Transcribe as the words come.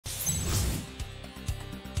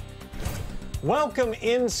Welcome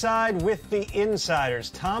inside with the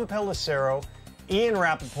insiders. Tom Pelissero, Ian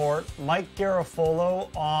Rappaport, Mike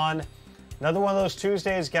Garafolo on another one of those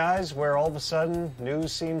Tuesdays, guys, where all of a sudden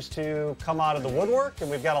news seems to come out of the woodwork,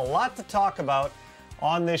 and we've got a lot to talk about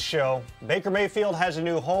on this show. Baker Mayfield has a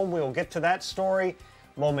new home. We will get to that story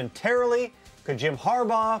momentarily. Could Jim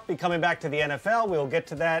Harbaugh be coming back to the NFL? We will get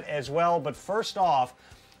to that as well. But first off,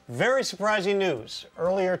 very surprising news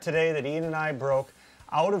earlier today that Ian and I broke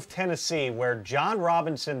out of Tennessee, where John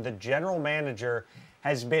Robinson, the general manager,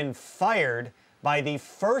 has been fired by the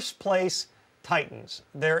first place Titans.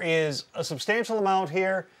 There is a substantial amount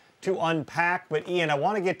here to unpack, but Ian, I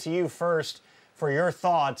want to get to you first for your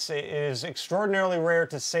thoughts. It is extraordinarily rare,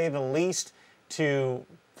 to say the least, to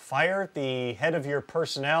fire the head of your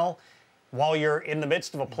personnel while you're in the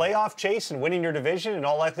midst of a playoff chase and winning your division, and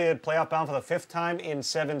all likelihood playoff bound for the fifth time in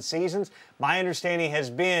 7 seasons. My understanding has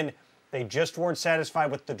been they just weren't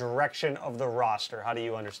satisfied with the direction of the roster. How do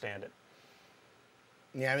you understand it?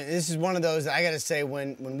 Yeah, I mean, this is one of those, I got to say,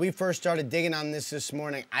 when we first started digging on this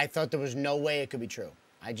morning, I thought there was no way it could be true.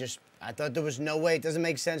 I thought there was no way. It doesn't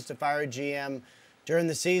make sense to fire a GM during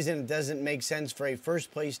the season. It doesn't make sense for a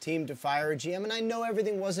first-place team to fire a GM. And I know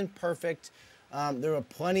everything wasn't perfect. There were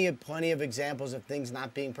plenty of examples of things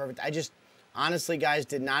not being perfect. I just, honestly, guys,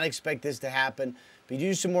 did not expect this to happen. But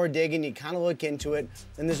you do some more digging, you kind of look into it,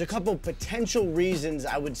 and there's a couple potential reasons,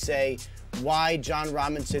 I would say, why John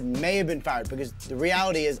Robinson may have been fired. Because the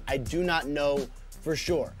reality is, I do not know for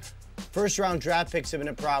sure. First-round draft picks have been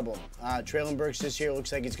a problem. Traylon Burks this year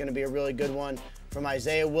looks like it's going to be a really good one. From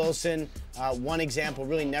Isaiah Wilson, one example,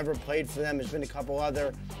 really never played for them. There's been a couple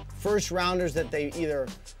other first-rounders that they either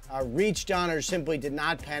reached on or simply did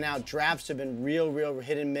not pan out. Drafts have been real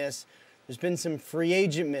hit and miss. There's been some free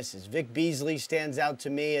agent misses. Vic Beasley stands out to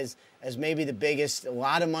me as maybe the biggest. A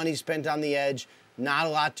lot of money spent on the edge, not a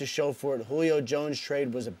lot to show for it. Julio Jones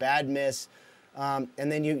trade was a bad miss. And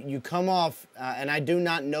then you come off, and I do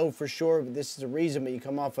not know for sure if this is the reason, but you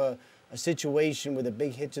come off a situation with a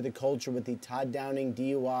big hit to the culture with the Todd Downing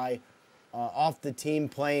DUI, off the team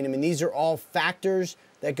playing. I mean, these are all factors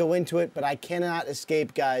that go into it, but I cannot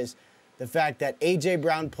escape, guys, the fact that A.J.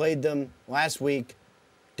 Brown played them last week,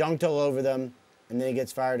 dunked all over them, and then he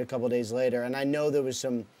gets fired a couple days later. And I know there was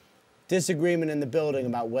some disagreement in the building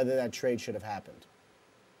about whether that trade should have happened.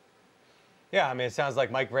 Yeah, I mean, it sounds like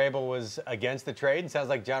Mike Vrabel was against the trade. It sounds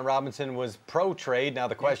like John Robinson was pro-trade. Now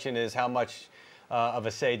the question is, how much of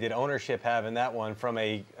a say did ownership have in that one? From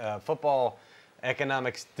a football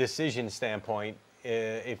economics decision standpoint,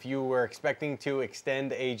 if you were expecting to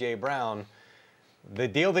extend A.J. Brown, the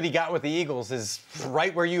deal that he got with the Eagles is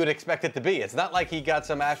right where you would expect it to be. It's not like he got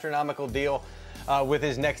some astronomical deal with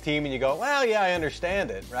his next team and you go, well, yeah, I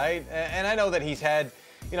understand it, right? And I know that he's had,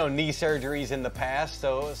 knee surgeries in the past,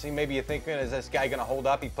 so maybe you're thinking, is this guy going to hold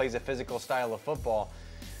up? He plays a physical style of football.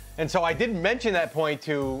 And so I did mention that point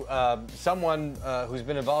to someone who's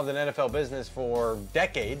been involved in NFL business for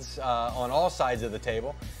decades on all sides of the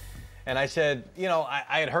table. And I said,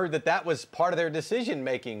 I had heard that was part of their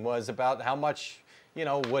decision-making, was about how much,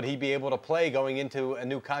 would he be able to play going into a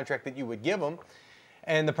new contract that you would give him.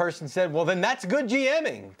 And the person said, well, then that's good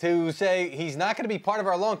GMing to say he's not going to be part of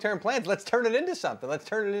our long-term plans. Let's turn it into something. Let's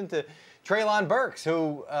turn it into Traylon Burks,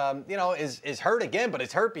 who, is hurt again, but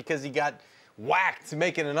it's hurt because he got whacked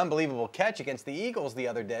making an unbelievable catch against the Eagles the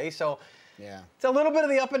other day. So yeah, it's a little bit of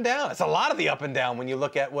the up and down. It's a lot of the up and down when you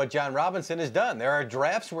look at what John Robinson has done. There are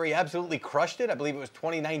drafts where he absolutely crushed it. I believe it was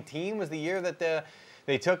 2019 was the year that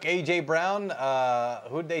they took A.J. Brown.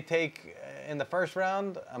 Who'd they take in the first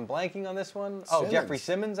round? I'm blanking on this one. Oh, Jeffrey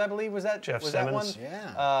Simmons, I believe, was that Jeff was Simmons.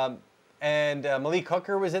 That one? Yeah. And Malik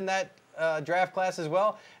Hooker was in that draft class as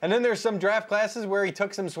well. And then there's some draft classes where he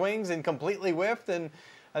took some swings and completely whiffed. And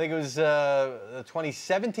I think it was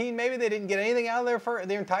 2017 maybe. They didn't get anything out of there for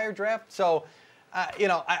their entire draft. So,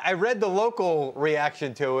 I read the local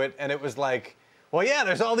reaction to it, and it was like, well, yeah,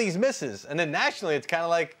 there's all these misses. And then nationally, it's kind of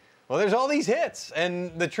like, well, there's all these hits,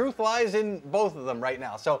 and the truth lies in both of them right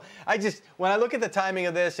now. So when I look at the timing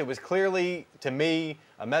of this, it was clearly, to me,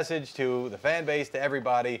 a message to the fan base, to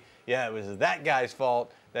everybody, yeah, it was that guy's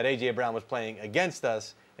fault that A.J. Brown was playing against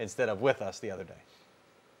us instead of with us the other day.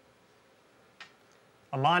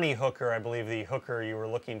 Amani Hooker, I believe the hooker you were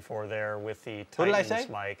looking for there with the Titans, what did I say?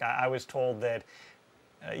 Mike. I was told that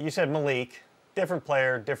you said Malik, different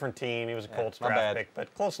player, different team. He was a Colts draft pick,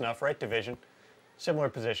 but close enough, right? Division. Similar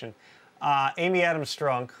position. Amy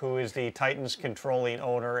Adams-Strunk, who is the Titans controlling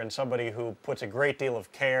owner and somebody who puts a great deal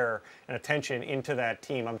of care and attention into that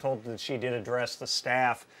team. I'm told that she did address the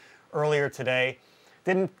staff earlier today.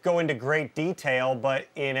 Didn't go into great detail, but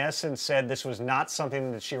in essence said this was not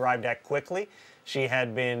something that she arrived at quickly. She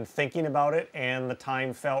had been thinking about it, and the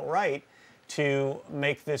time felt right to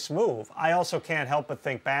make this move. I also can't help but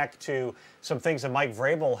think back to some things that Mike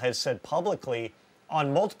Vrabel has said publicly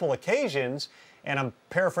on multiple occasions, and I'm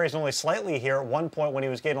paraphrasing only slightly here. At one point when he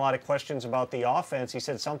was getting a lot of questions about the offense, he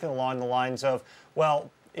said something along the lines of, well,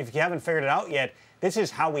 if you haven't figured it out yet, this is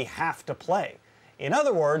how we have to play. In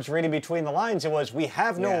other words, reading between the lines, it was, we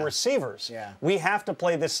have no receivers. Yeah. We have to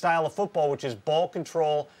play this style of football, which is ball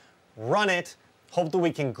control, run it, hope that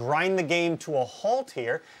we can grind the game to a halt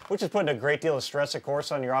here, which is putting a great deal of stress, of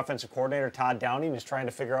course, on your offensive coordinator, Todd Downing, who's trying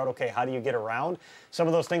to figure out, okay, how do you get around some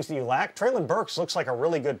of those things that you lack? Treylon Burks looks like a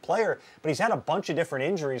really good player, but he's had a bunch of different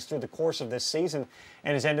injuries through the course of this season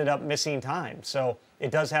and has ended up missing time. So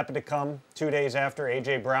it does happen to come 2 days after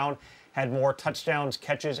A.J. Brown had more touchdowns,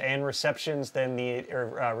 catches, and receptions than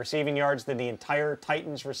receiving yards than the entire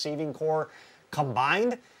Titans receiving core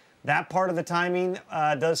combined. That part of the timing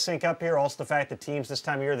does sync up here. Also, the fact that teams this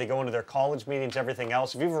time of year, they go into their college meetings, everything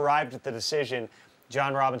else. If you've arrived at the decision,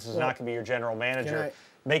 John Robinson's not going to be your general manager.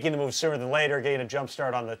 Making the move sooner than later, getting a jump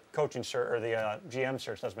start on the coaching search or the GM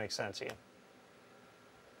search does make sense, Ian.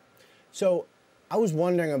 So I was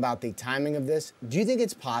wondering about the timing of this. Do you think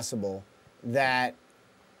it's possible that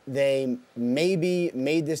they maybe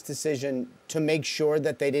made this decision to make sure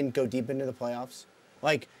that they didn't go deep into the playoffs?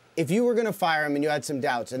 Like, if you were going to fire him and you had some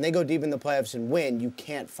doubts and they go deep in the playoffs and win, you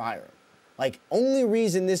can't fire him. Like, only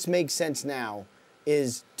reason this makes sense now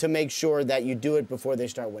is to make sure that you do it before they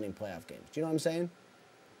start winning playoff games. Do you know what I'm saying?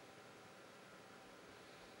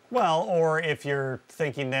 Well, or if you're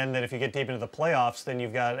thinking then that if you get deep into the playoffs, then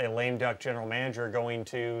you've got a lame duck general manager going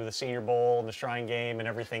to the Senior Bowl and the Shrine Game and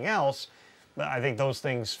everything else. I think those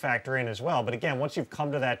things factor in as well. But again, once you've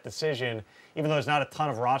come to that decision, even though there's not a ton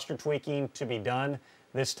of roster tweaking to be done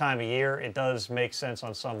this time of year, it does make sense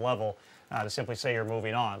on some level to simply say you're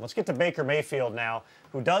moving on. Let's get to Baker Mayfield now,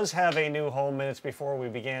 who does have a new home minutes before we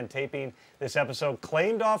began taping this episode,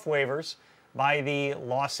 claimed off waivers by the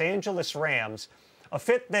Los Angeles Rams. A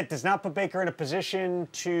fit that does not put Baker in a position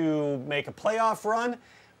to make a playoff run.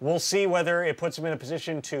 We'll see whether it puts him in a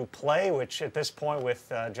position to play, which at this point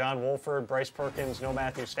with John Wolford, Bryce Perkins, no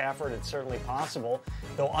Matthew Stafford, it's certainly possible,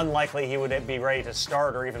 though unlikely he would be ready to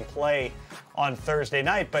start or even play on Thursday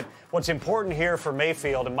night. But what's important here for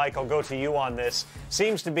Mayfield, and Mike, I'll go to you on this,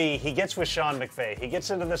 seems to be he gets with Sean McVay. He gets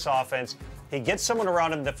into this offense. He gets someone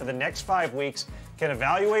around him that for the next 5 weeks can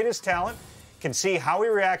evaluate his talent, can see how he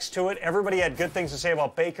reacts to it. Everybody had good things to say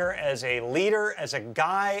about Baker as a leader, as a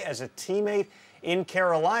guy, as a teammate in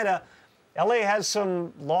Carolina. LA has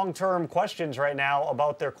some long-term questions right now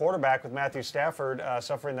about their quarterback with Matthew Stafford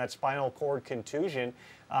suffering that spinal cord contusion.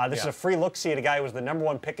 This is a free look-see at a guy who was the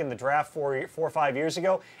 #1 pick in the draft 4 or 5 years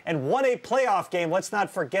ago and won a playoff game. Let's not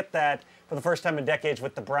forget that for the first time in decades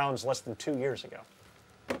with the Browns less than 2 years ago.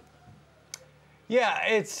 Yeah,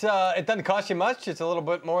 it doesn't cost you much. It's a little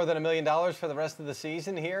bit more than $1 million for the rest of the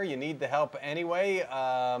season here. You need the help anyway,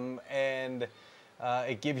 and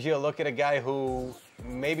it gives you a look at a guy who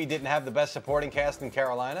maybe didn't have the best supporting cast in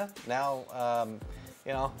Carolina. Now,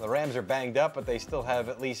 the Rams are banged up, but they still have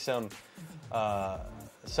at least some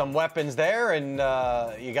weapons there, and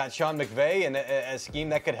you got Sean McVay and a scheme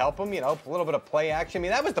that could help him. A little bit of play action. I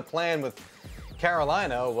mean, that was the plan with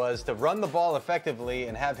Carolina, was to run the ball effectively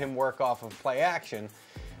and have him work off of play action.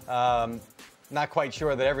 Not quite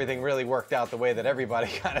sure that everything really worked out the way that everybody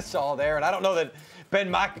kind of saw there. And I don't know that Ben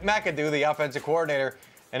McAdoo, the offensive coordinator,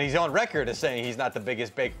 and he's on record as saying he's not the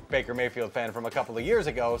biggest Baker Mayfield fan from a couple of years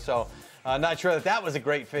ago. So not sure that was a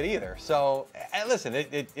great fit either. So listen,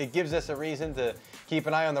 it gives us a reason to keep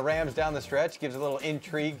an eye on the Rams down the stretch, gives a little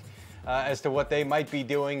intrigue as to what they might be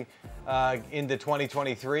doing into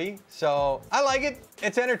 2023. So I like it.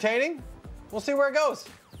 It's entertaining. We'll see where it goes.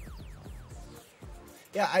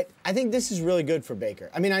 Yeah, I think this is really good for Baker.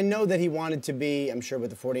 I mean, I know that he wanted to be, I'm sure, with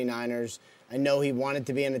the 49ers. I know he wanted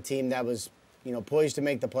to be in a team that was, poised to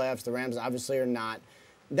make the playoffs. The Rams obviously are not.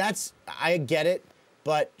 I get it,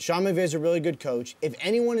 but Sean McVay is a really good coach. If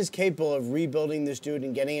anyone is capable of rebuilding this dude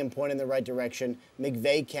and getting him pointed in the right direction,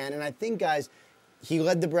 McVay can. And I think, guys, he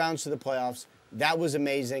led the Browns to the playoffs. That was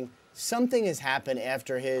amazing. Something has happened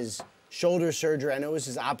after his shoulder surgery. I know it was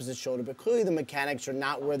his opposite shoulder, but clearly the mechanics are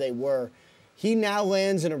not where they were. He now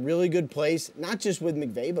lands in a really good place, not just with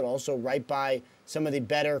McVay, but also right by some of the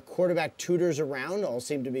better quarterback tutors around, all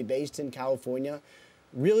seem to be based in California.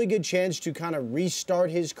 Really good chance to kind of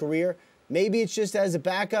restart his career. Maybe it's just as a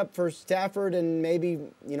backup for Stafford and maybe,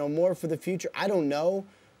 more for the future. I don't know,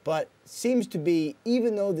 but seems to be,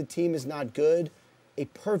 even though the team is not good, a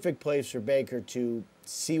perfect place for Baker to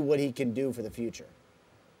see what he can do for the future.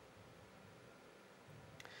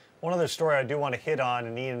 One other story I do want to hit on,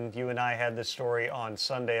 and Ian, you and I had this story on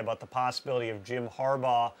Sunday about the possibility of Jim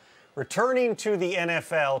Harbaugh returning to the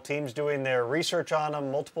NFL. Teams doing their research on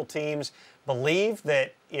him. Multiple teams believe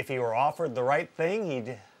that if he were offered the right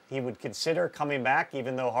thing, he would consider coming back,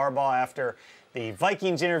 even though Harbaugh, after the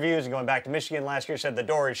Vikings interviews and going back to Michigan last year, said the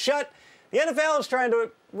door is shut. The NFL is trying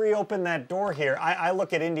to reopen that door here. I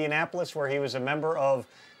look at Indianapolis, where he was a member of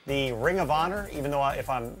the Ring of Honor, even though, if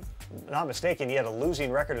I'm not mistaken, he had a losing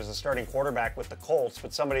record as a starting quarterback with the Colts,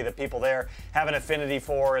 but somebody that people there have an affinity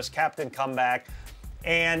for as captain comeback.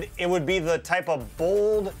 And it would be the type of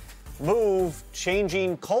bold move,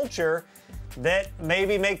 changing culture that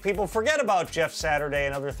maybe make people forget about Jeff Saturday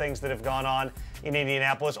and other things that have gone on in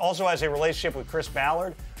Indianapolis. Also has a relationship with Chris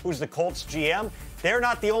Ballard, who's the Colts GM. They're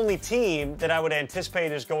not the only team that I would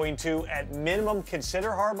anticipate is going to, at minimum, consider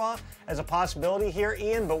Harbaugh as a possibility here,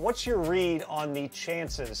 Ian. But what's your read on the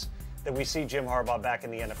chances that we see Jim Harbaugh back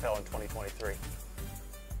in the NFL in 2023?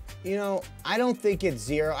 You know, I don't think it's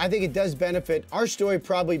zero. I think it does benefit. Our story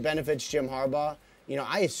probably benefits Jim Harbaugh. You know,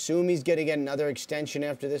 I assume he's going to get another extension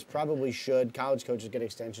after this. Probably should. College coaches get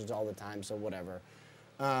extensions all the time, so whatever.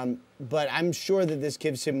 But I'm sure that this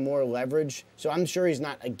gives him more leverage. So I'm sure he's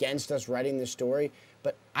not against us writing this story.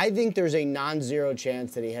 But I think there's a non-zero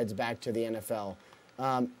chance that he heads back to the NFL.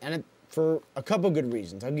 For a couple good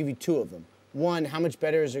reasons. I'll give you two of them. One, how much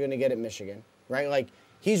better is he going to get at Michigan, right? Like,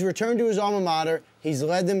 he's returned to his alma mater. He's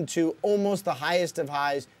led them to almost the highest of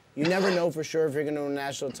highs. You never know for sure if you're going to win a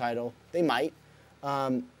national title. They might.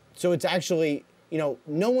 So it's actually, you know,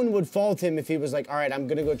 no one would fault him if he was like, all right, I'm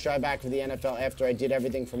going to go try back for the NFL after I did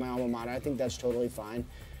everything for my alma mater. I think that's totally fine.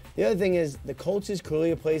 The other thing is the Colts is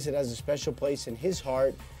clearly a place that has a special place in his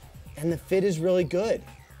heart, and the fit is really good.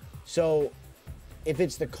 So if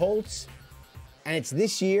it's the Colts and it's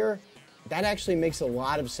this year, that actually makes a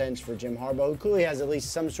lot of sense for Jim Harbaugh, who clearly has at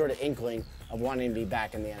least some sort of inkling of wanting to be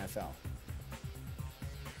back in the NFL.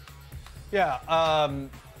 Yeah,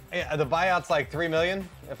 the buyout's like $3 million,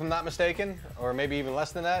 if I'm not mistaken, or maybe even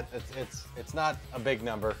less than that. It's not a big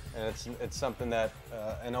number, and it's something that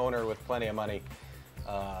an owner with plenty of money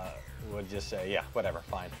would just say, yeah, whatever,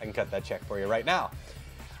 fine, I can cut that check for you right now.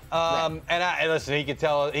 Right. And listen, he could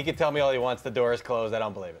tell me all he wants. The door is closed. I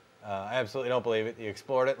don't believe it. I absolutely don't believe it. You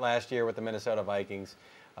explored it last year with the Minnesota Vikings.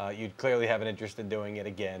 You'd clearly have an interest in doing it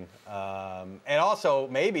again. And also,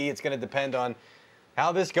 maybe it's going to depend on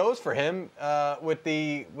how this goes for him with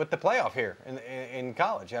the playoff here in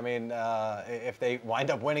college. I mean, if they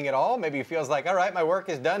wind up winning it all, maybe he feels like, all right, my work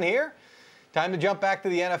is done here. Time to jump back to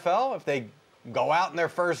the NFL. If they go out in their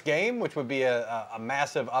first game, which would be a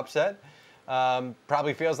massive upset,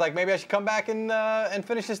 probably feels like maybe I should come back and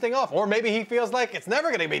finish this thing off. Or maybe he feels like it's never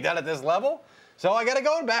going to be done at this level, so I got to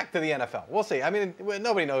go back to the NFL. We'll see. I mean,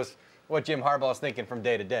 nobody knows what Jim Harbaugh is thinking from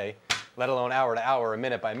day to day, let alone hour to hour, and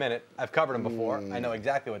minute by minute. I've covered him before. I know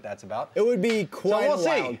exactly what that's about. It would be quite a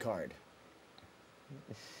wild card.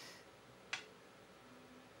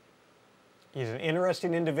 He's an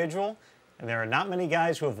interesting individual, and there are not many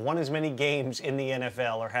guys who have won as many games in the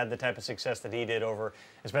NFL or had the type of success that he did over,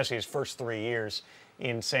 especially his first 3 years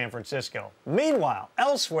in San Francisco. Meanwhile,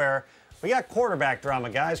 elsewhere, we got quarterback drama,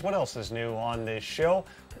 guys. What else is new on this show?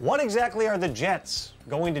 What exactly are the Jets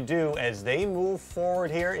going to do as they move forward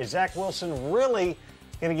here? Is Zach Wilson really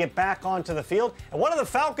going to get back onto the field? And what do the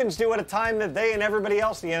Falcons do at a time that they and everybody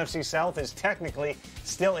else in the NFC South is technically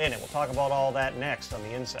still in it? We'll talk about all that next on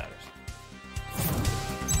the Insiders.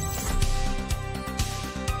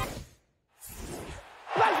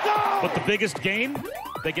 Let's go! But the biggest gain,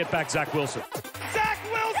 they get back Zach Wilson. Zach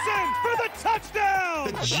Wilson for the touchdown!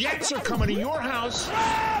 The Jets are coming to your house.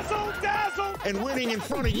 Razzle dazzle! And winning in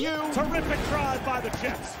front of you. Terrific drive by the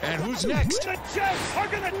Jets. And who's next? The Jets are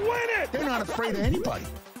going to win it! They're not afraid of anybody.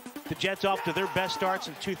 The Jets off to their best starts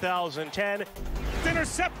in 2010.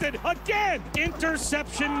 Intercepted again!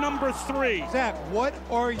 Interception number 3. Zach, what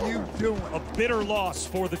are you doing? A bitter loss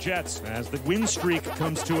for the Jets as the win streak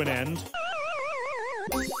comes to an end.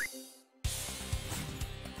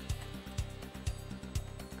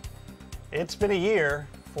 It's been a year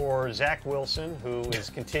for Zach Wilson, who is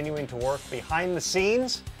continuing to work behind the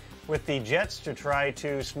scenes with the Jets to try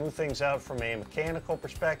to smooth things out from a mechanical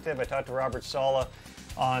perspective. I talked to Robert Saleh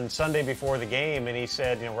on Sunday before the game, and he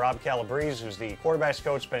said, you know, Rob Calabrese, who's the quarterback's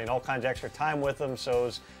coach, spending all kinds of extra time with him. So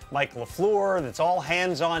is Mike LaFleur. That's all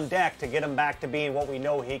hands on deck to get him back to being what we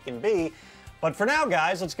know he can be. But for now,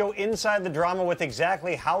 guys, let's go inside the drama with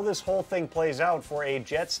exactly how this whole thing plays out for a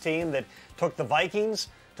Jets team that took the Vikings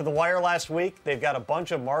to the wire last week. They've got a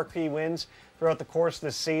bunch of marquee wins throughout the course of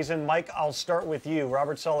this season. Mike, I'll start with you.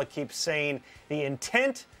 Robert Saleh keeps saying the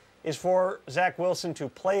intent is for Zach Wilson to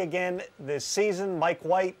play again this season. Mike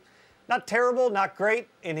White, not terrible, not great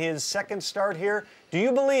in his second start here. Do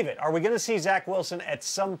you believe it? Are we going to see Zach Wilson at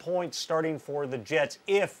some point starting for the Jets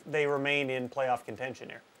if they remain in playoff contention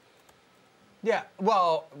here? Yeah,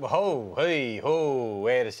 well,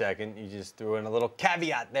 wait a second. You just threw in a little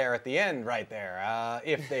caveat there at the end right there.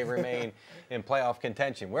 If they remain in playoff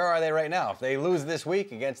contention. Where are they right now? If they lose this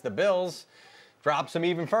week against the Bills, drops them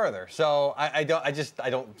even further. So I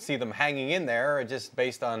don't see them hanging in there just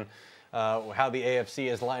based on how the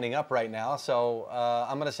AFC is lining up right now. So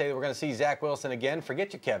I'm going to say that we're going to see Zach Wilson again.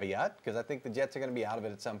 Forget your caveat, because I think the Jets are going to be out of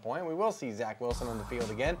it at some point. We will see Zach Wilson on the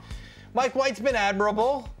field again. Mike White's been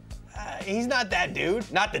admirable. He's not that dude.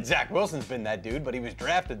 Not that Zach Wilson's been that dude, but he was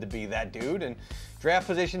drafted to be that dude. And draft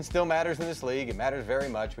position still matters in this league. It matters very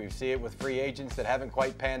much. We see it with free agents that haven't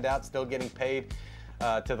quite panned out, still getting paid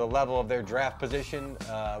to the level of their draft position.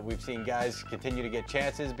 We've seen guys continue to get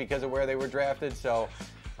chances because of where they were drafted. So,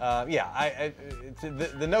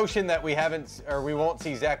 the notion that we haven't or we won't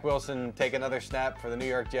see Zach Wilson take another snap for the New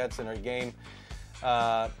York Jets in our game,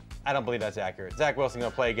 I don't believe that's accurate. Zach Wilson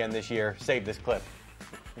going to play again this year. Save this clip.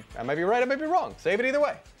 I might be right, I might be wrong. Save it either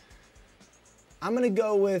way. I'm going to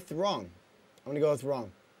go with wrong.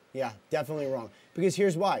 Yeah, definitely wrong. Because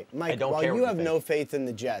here's why. Mike, while you have no faith in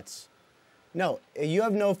the Jets, no, you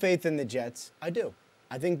have no faith in the Jets, I do.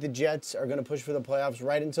 I think the Jets are going to push for the playoffs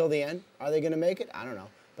right until the end. Are they going to make it? I don't know.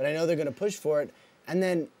 But I know they're going to push for it. And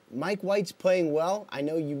then Mike White's playing well. I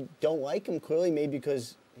know you don't like him, clearly, maybe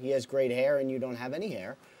because he has great hair and you don't have any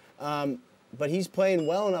hair. But he's playing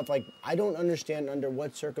well enough. Like, I don't understand under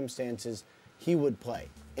what circumstances he would play.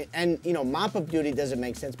 And, you know, mop-up duty doesn't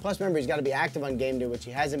make sense. Plus, remember, he's got to be active on game day, which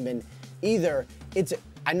he hasn't been either.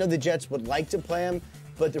 I know the Jets would like to play him,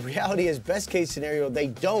 but the reality is, best-case scenario, they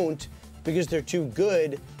don't because they're too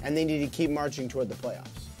good and they need to keep marching toward the playoffs.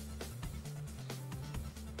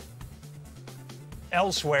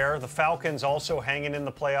 Elsewhere, the Falcons also hanging in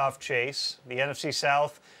the playoff chase. The NFC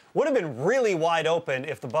South would have been really wide open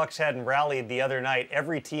if the Bucs hadn't rallied the other night.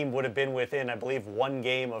 Every team would have been within, I believe, one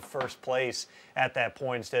game of first place at that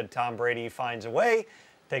point. Instead, Tom Brady finds a way,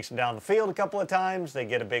 takes them down the field a couple of times. They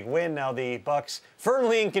get a big win. Now the Bucs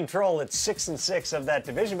firmly in control at 6-6 of that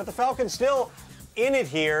division, but the Falcons still in it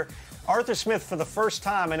here. Arthur Smith, for the first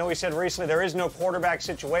time, I know he said recently there is no quarterback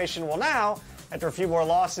situation. Well, now, after a few more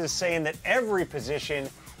losses, saying that every position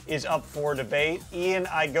is up for debate. Ian,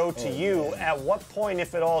 I go to you. Man. At what point,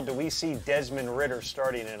 if at all, do we see Desmond Ridder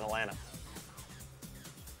starting in Atlanta?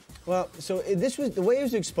 Well, so this was the way it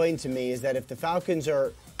was explained to me is that if the Falcons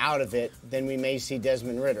are out of it, then we may see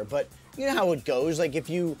Desmond Ridder. But you know how it goes. Like if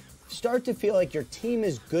you start to feel like your team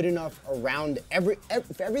is good enough around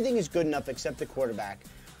if everything is good enough except the quarterback,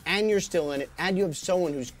 and you're still in it, and you have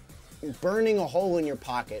someone who's burning a hole in your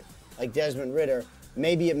pocket like Desmond Ridder,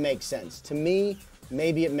 maybe it makes sense. To me,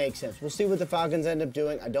 maybe it makes sense. We'll see what the Falcons end up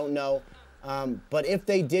doing. I don't know. But if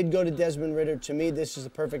they did go to Desmond Ridder, to me, this is the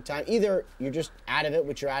perfect time. Either you're just out of it,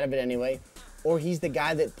 which you're out of it anyway, or he's the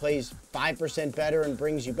guy that plays 5% better and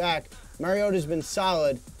brings you back. Mariota's been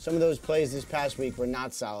solid. Some of those plays this past week were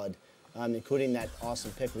not solid, including that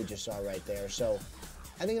awesome pick we just saw right there. So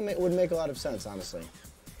I think it would make a lot of sense, honestly.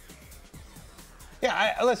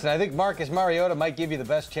 Yeah, listen, I think Marcus Mariota might give you the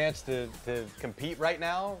best chance to compete right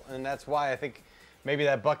now, and that's why I think maybe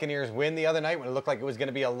that Buccaneers win the other night when it looked like it was going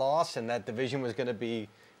to be a loss and that division was going to be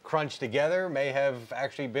crunched together may have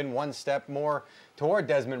actually been one step more toward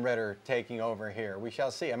Desmond Ridder taking over here. We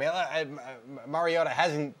shall see. I mean, Mariota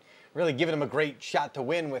hasn't really given him a great shot to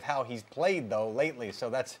win with how he's played, though, lately.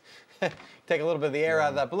 So that's take a little bit of the air out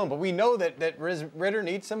of that balloon. But we know that Ridder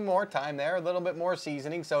needs some more time there, a little bit more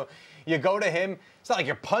seasoning. So you go to him. It's not like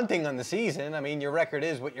you're punting on the season. I mean, your record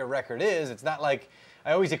is what your record is. It's not like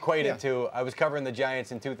I always equate it to I was covering the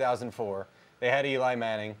Giants in 2004. They had Eli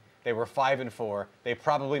Manning. They were 5-4. They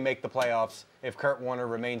probably make the playoffs if Kurt Warner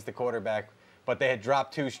remains the quarterback. But they had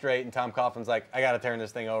dropped 2 straight, and Tom Coughlin's like, I got to turn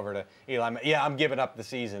this thing over to Eli Manning. Yeah, I'm giving up the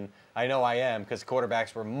season. I know I am, because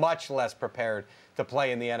quarterbacks were much less prepared to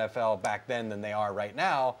play in the NFL back then than they are right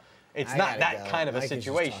now. It's not that kind of a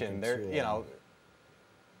situation. They're, you know.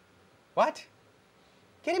 What?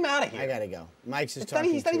 Get him out of here. I got to go. Mike's just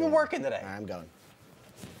talking. He's not even working today. All right, I'm going.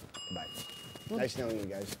 Bye. Nice knowing you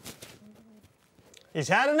guys. He's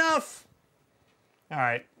had enough. All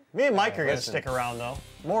right. Me and Mike are going to stick around, though.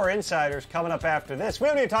 More insiders coming up after this. We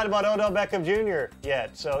haven't even talked about Odell Beckham Jr.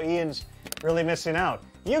 yet, so Ian's really missing out.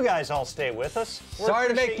 You guys all stay with us. Sorry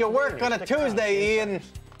to make you work on a Tuesday, Ian.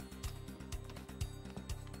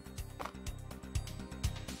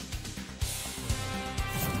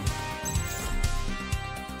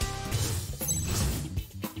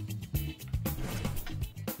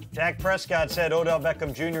 Dak Prescott said Odell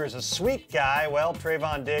Beckham Jr. is a sweet guy. Well,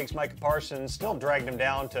 Trayvon Diggs, Micah Parsons still dragged him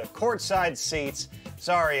down to courtside seats.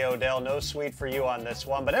 Sorry, Odell, no sweet for you on this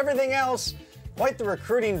one. But everything else, quite the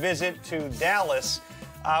recruiting visit to Dallas,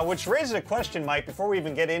 which raises a question, Mike, before we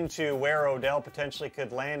even get into where Odell potentially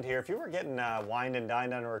could land here. If you were getting wined and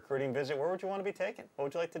dined on a recruiting visit, where would you want to be taken? What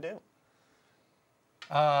would you like to do?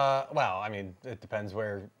 Well, I mean, it depends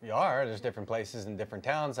where you are. There's different places in different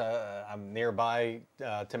towns. I'm nearby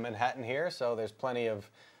to Manhattan here, so there's plenty of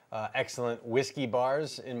excellent whiskey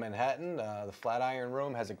bars in Manhattan. The Flatiron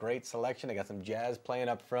Room has a great selection. They got some jazz playing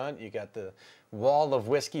up front. You got the wall of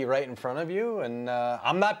whiskey right in front of you, and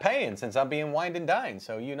I'm not paying since I'm being wined and dined.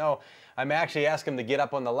 So, you know, I may actually ask them to get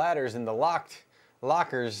up on the ladders in the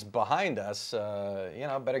lockers behind us. You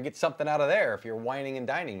know, better get something out of there if you're wining and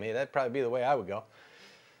dining me. That'd probably be the way I would go.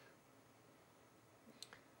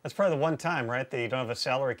 That's probably the one time, right, that you don't have a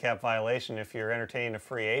salary cap violation if you're entertaining a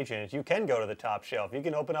free agent. You can go to the top shelf. You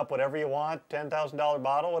can open up whatever you want, $10,000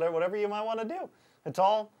 bottle, whatever you might want to do. It's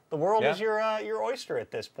all, the world is your oyster at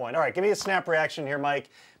this point. All right, give me a snap reaction here, Mike,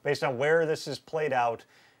 based on where this is played out.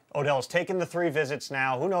 Odell's taken the 3 visits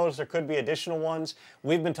now. Who knows, there could be additional ones.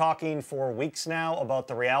 We've been talking for weeks now about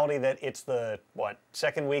the reality that it's the,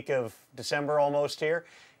 second week of December almost here.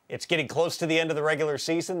 It's getting close to the end of the regular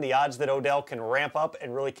season. The odds that Odell can ramp up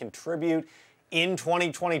and really contribute in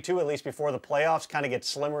 2022, at least before the playoffs, kind of get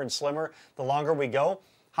slimmer and slimmer the longer we go.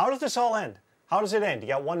 How does this all end? How does it end? You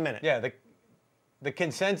got 1 minute. Yeah, the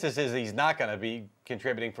consensus is he's not going to be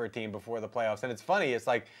contributing for a team before the playoffs. And it's funny, it's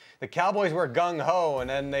like the Cowboys were gung-ho, and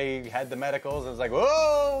then they had the medicals, and it's like,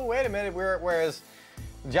 whoa, wait a minute. Whereas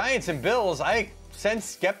Giants and Bills, I sense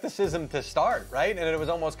skepticism to start, right? And it was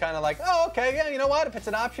almost kind of like, oh, okay, yeah, you know what? If it's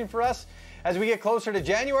an option for us as we get closer to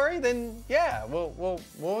January, then yeah,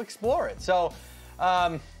 we'll explore it. So,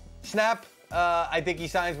 Snap, I think he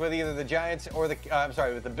signs with either the Giants or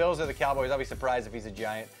with the Bills or the Cowboys. I'll be surprised if he's a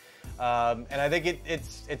Giant. And I think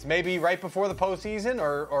it's maybe right before the postseason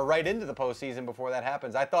or right into the postseason before that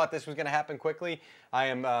happens. I thought this was going to happen quickly. I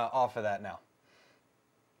am off of that now.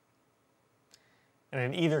 And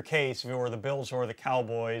in either case, if it were the Bills or the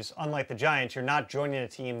Cowboys, unlike the Giants, you're not joining a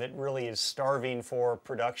team that really is starving for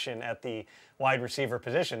production at the wide receiver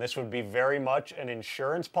position. This would be very much an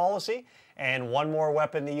insurance policy and one more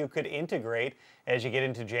weapon that you could integrate as you get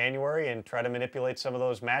into January and try to manipulate some of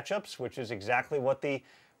those matchups, which is exactly what the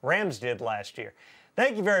Rams did last year.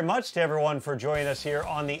 Thank you very much to everyone for joining us here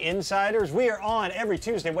on The Insiders. We are on every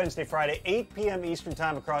Tuesday, Wednesday, Friday, 8 p.m. Eastern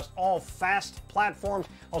Time across all FAST platforms.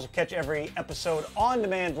 Also catch every episode on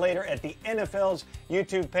demand later at the NFL's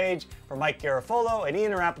YouTube page. For Mike Garafolo and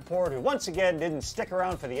Ian Rappaport, who once again didn't stick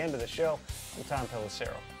around for the end of the show, I'm Tom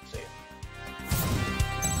Pelissero.